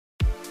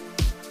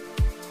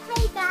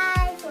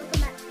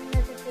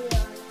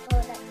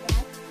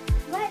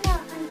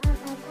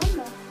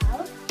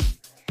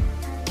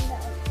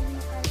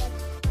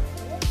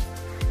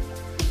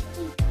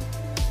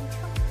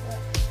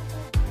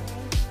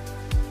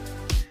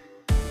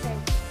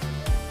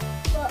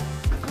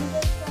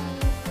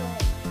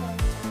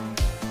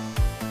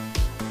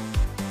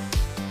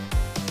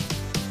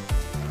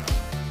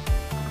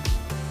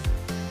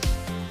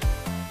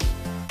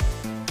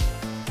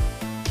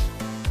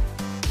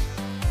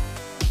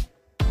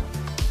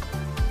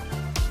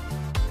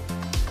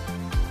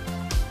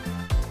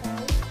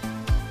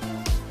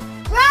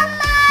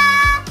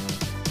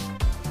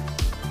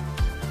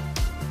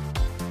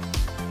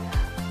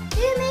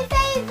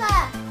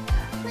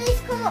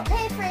up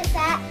here for a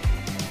sec.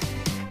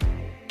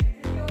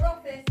 Is this your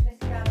office,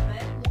 Mr.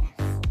 Bradman? Yes.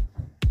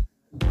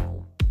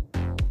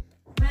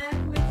 May I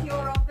come into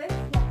your office?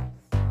 Yes.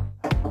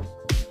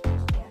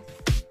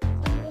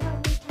 Can we have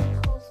weekend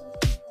calls with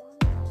people?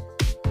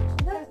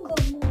 That's Good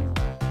morning.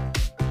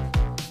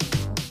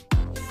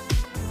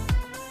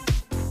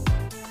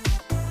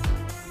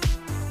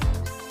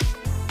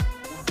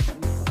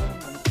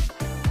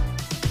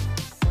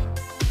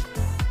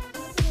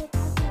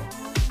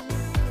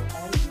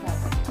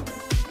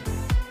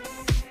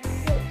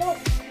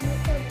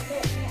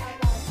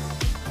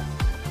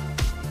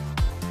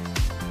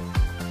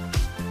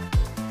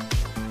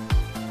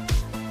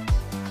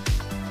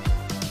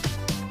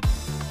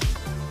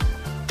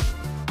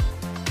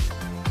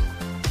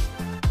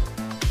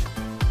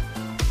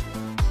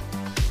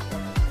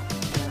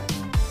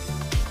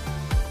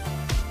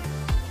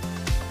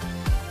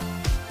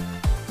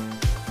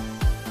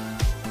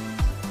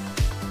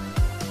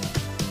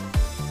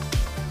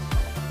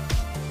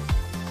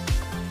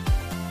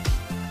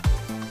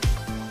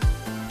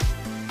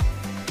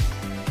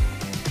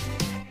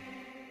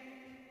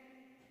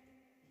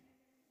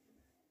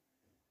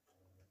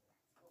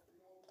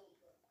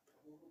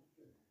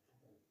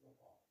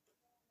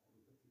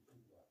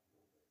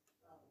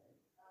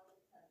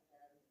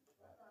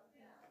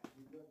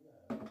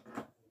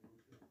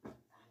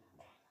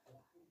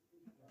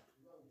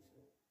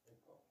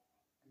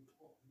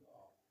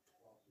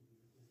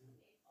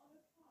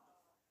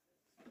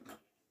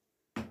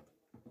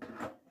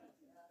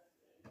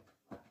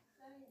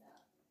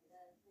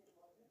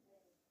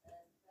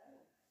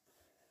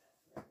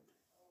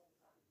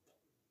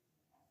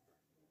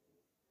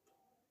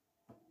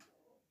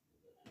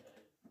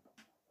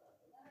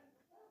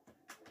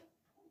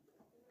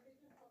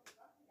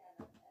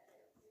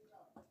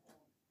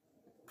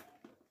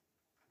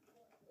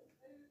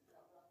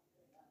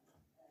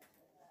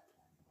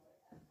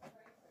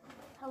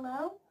 Hello?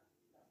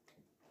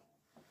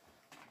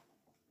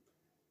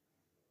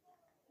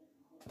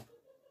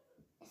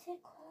 Is it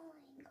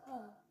calling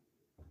her?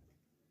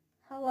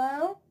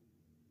 Hello?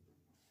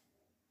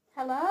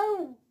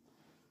 Hello?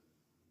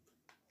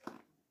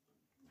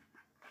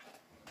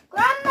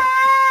 Grandma!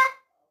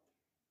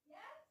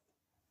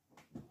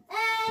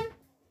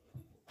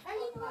 I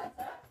need to...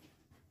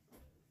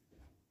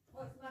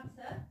 What's the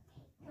matter?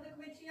 Can I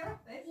come into your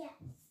office? Yes.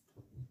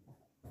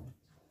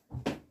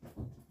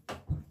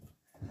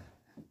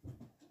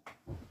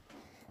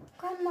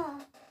 Grandma,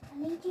 I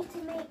need you to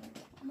make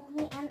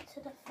Mummy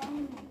answer the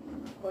phone.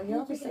 Well, you're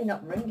obviously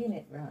not ringing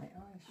it right,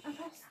 are you? I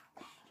press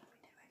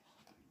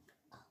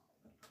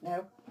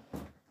No.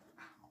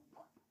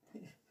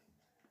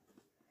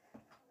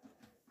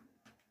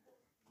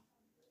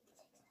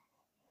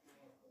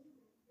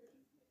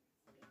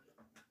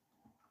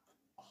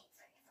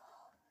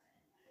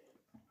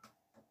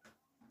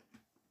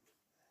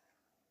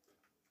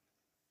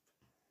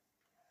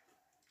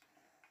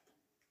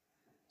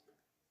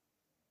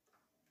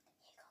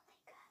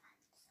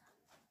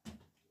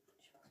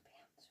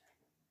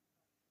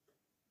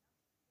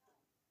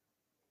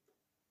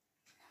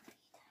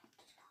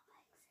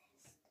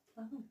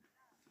 Oh,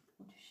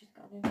 what has she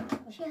got in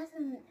her? She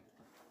hasn't.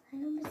 Her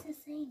number's the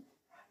same.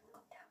 Go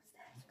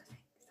downstairs because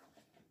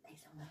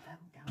it's on the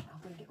phone down. I'll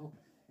bring it up.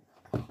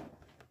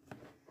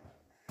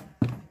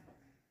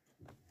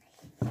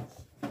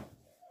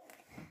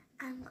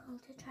 I'm going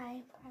to try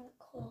and prank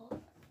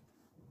call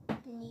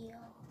Neil.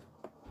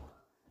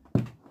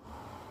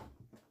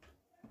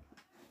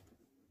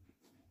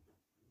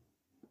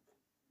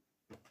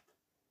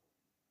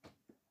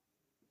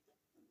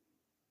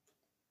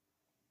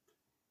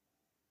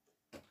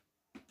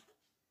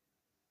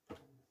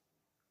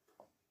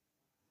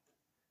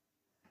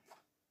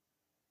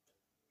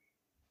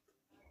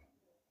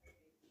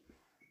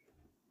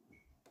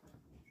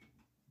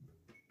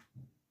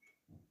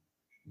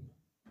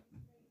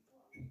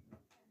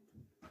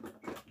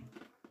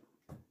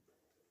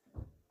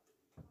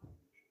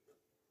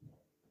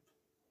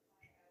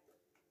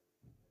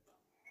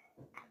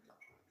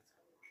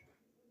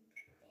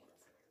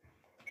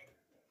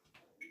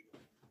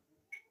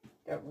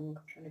 Don't ring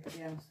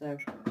anybody else though,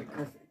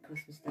 because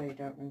Christmas Day you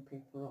don't ring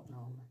people up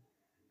normally.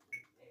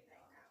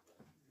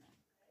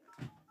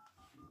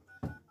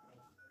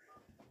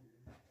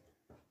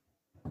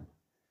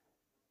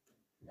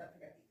 Don't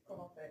forget to come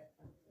off it.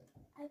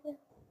 I will.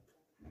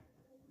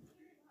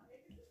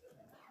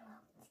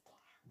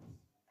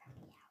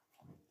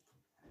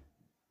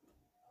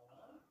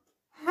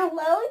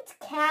 Hello, it's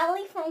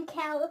Callie from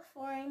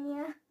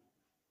California.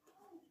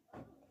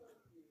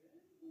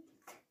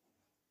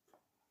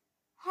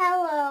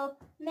 Hello,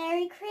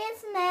 Merry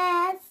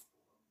Christmas.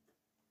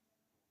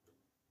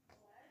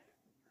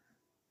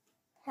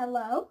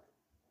 Hello?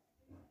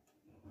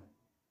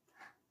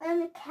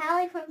 I'm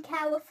Callie from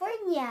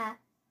California.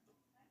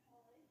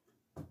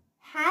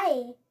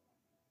 Hi.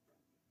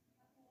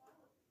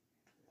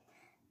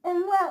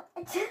 Well,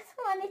 I just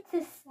wanted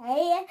to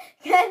say,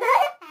 can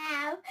I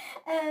have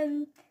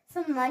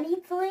some money,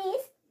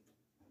 please?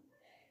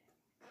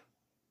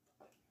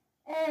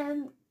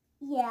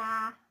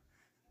 Yeah.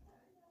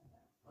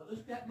 I'll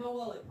just get my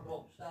wallet from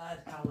upstairs,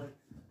 Callie.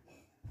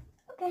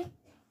 Okay.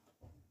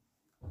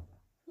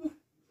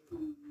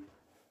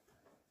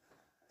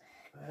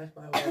 Where's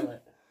my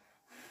wallet?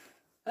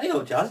 Hey,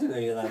 yo, Jasmine, are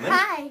you there, mate?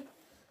 Hi.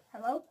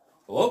 Hello.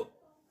 Hello?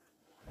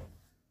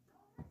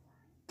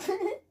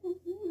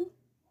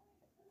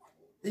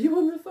 Are you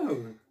on the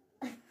phone?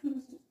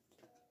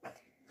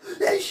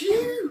 It's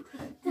you!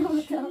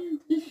 Don't tell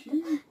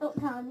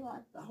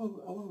anyone. I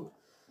won't.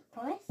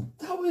 Promise?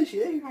 That was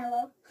you.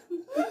 Hello.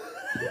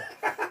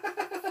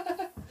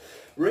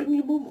 Ring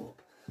your mum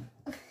up.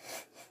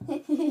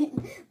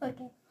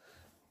 Okay.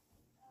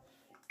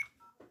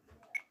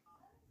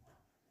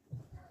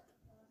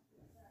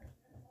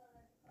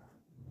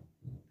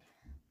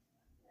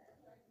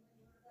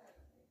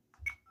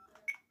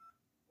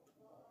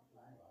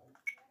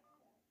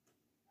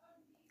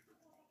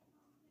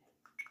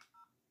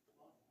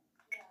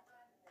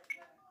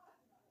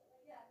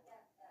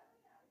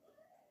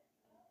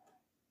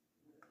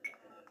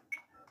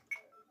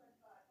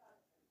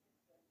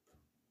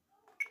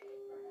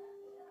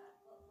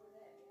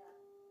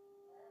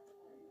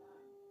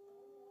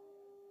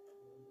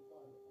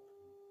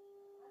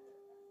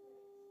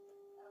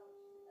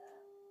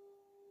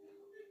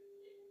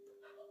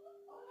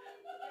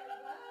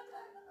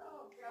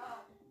 Oh,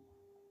 God.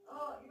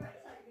 Oh, you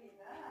better take me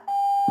there.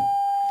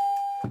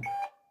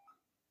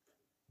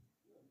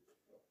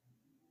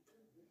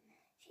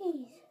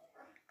 Jeez.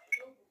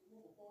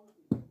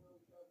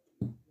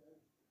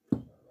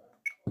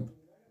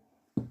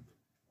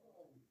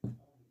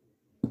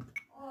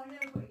 Oh, no,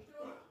 but it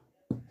does.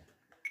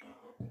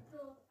 It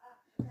does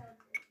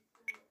accidentally.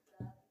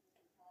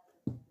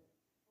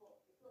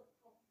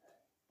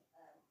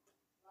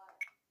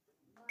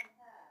 My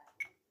hair used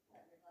to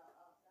take me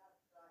about half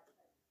an hour to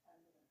dry. It takes 10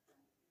 minutes.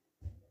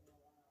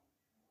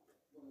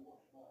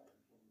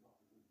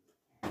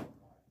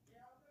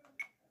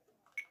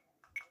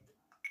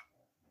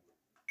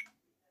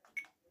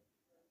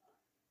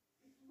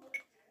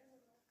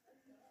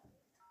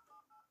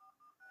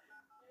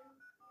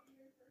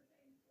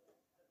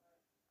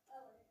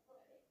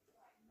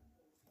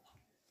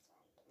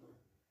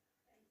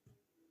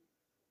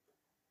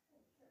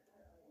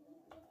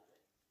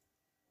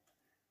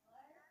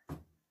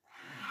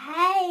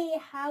 Hey,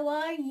 how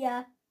are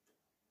ya?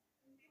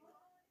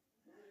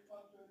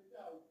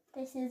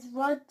 This is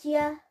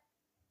Roger.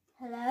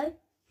 Hello.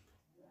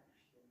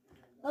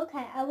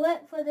 Okay, I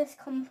work for this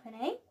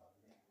company.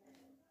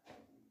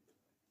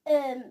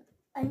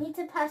 I need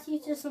to pass you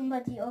to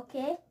somebody,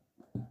 okay?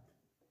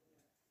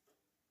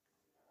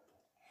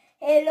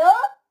 Hello?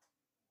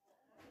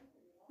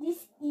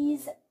 This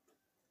is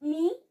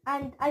me,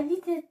 and I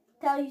need to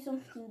tell you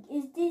something.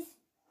 Is this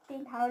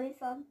Saint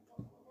Harrison?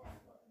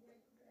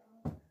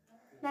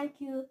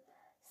 Thank you.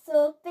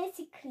 So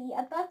basically,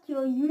 about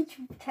your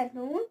YouTube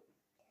channel,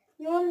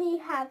 you only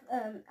have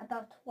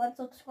about 1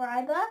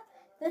 subscriber.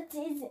 That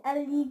is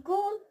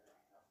illegal.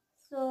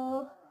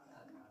 So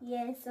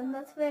yes, I'm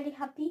not very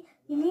happy.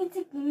 You need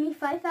to give me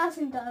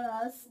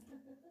 $5,000.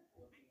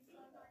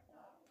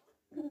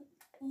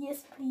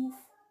 Yes, please.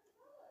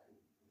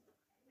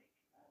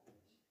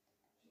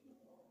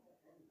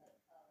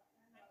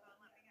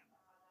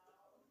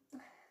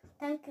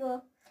 Thank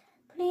you.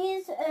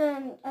 Please,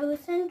 I will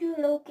send you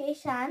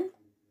location.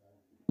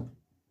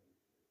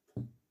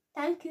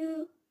 Thank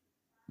you.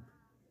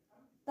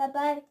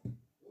 Bye-bye.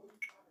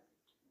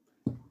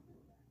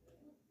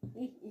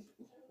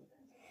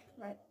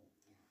 Right.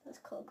 Let's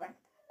call Grandpa.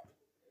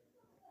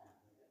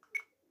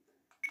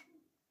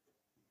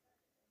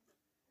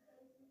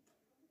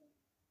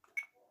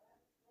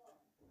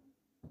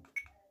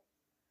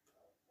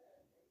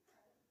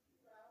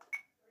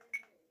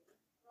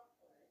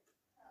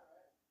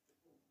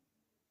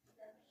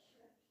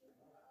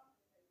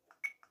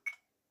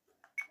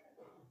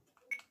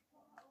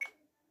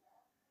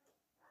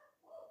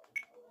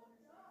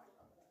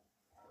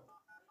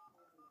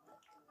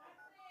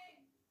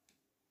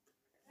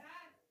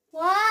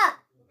 What?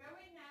 We're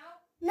going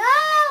now.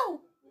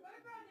 No! We're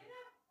going for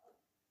dinner.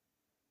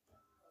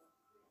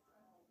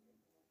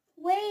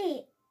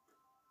 Wait.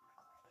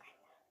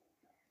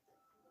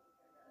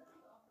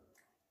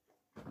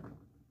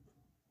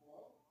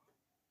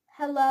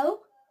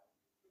 Hello?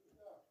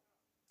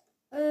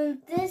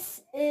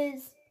 This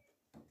is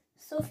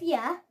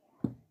Sophia.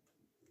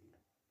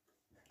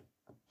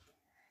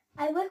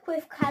 I work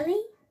with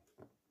Callie.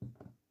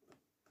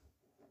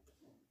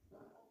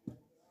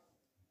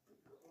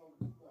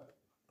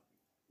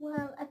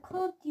 Well, I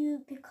called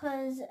you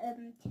because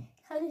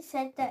Callie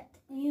said that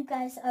you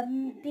guys are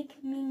big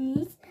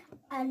minis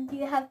and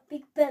you have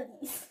big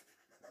bellies.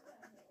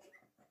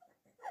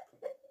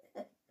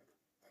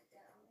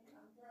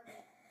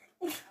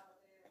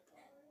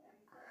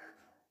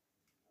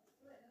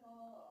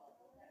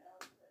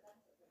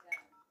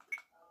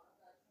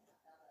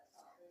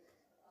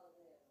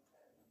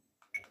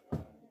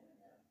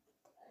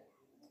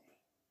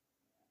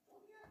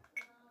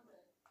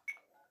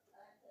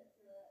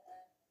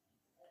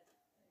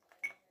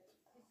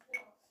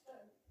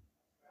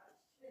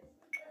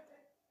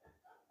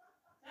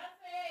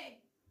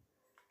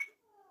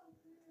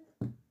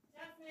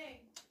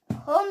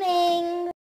 Coming.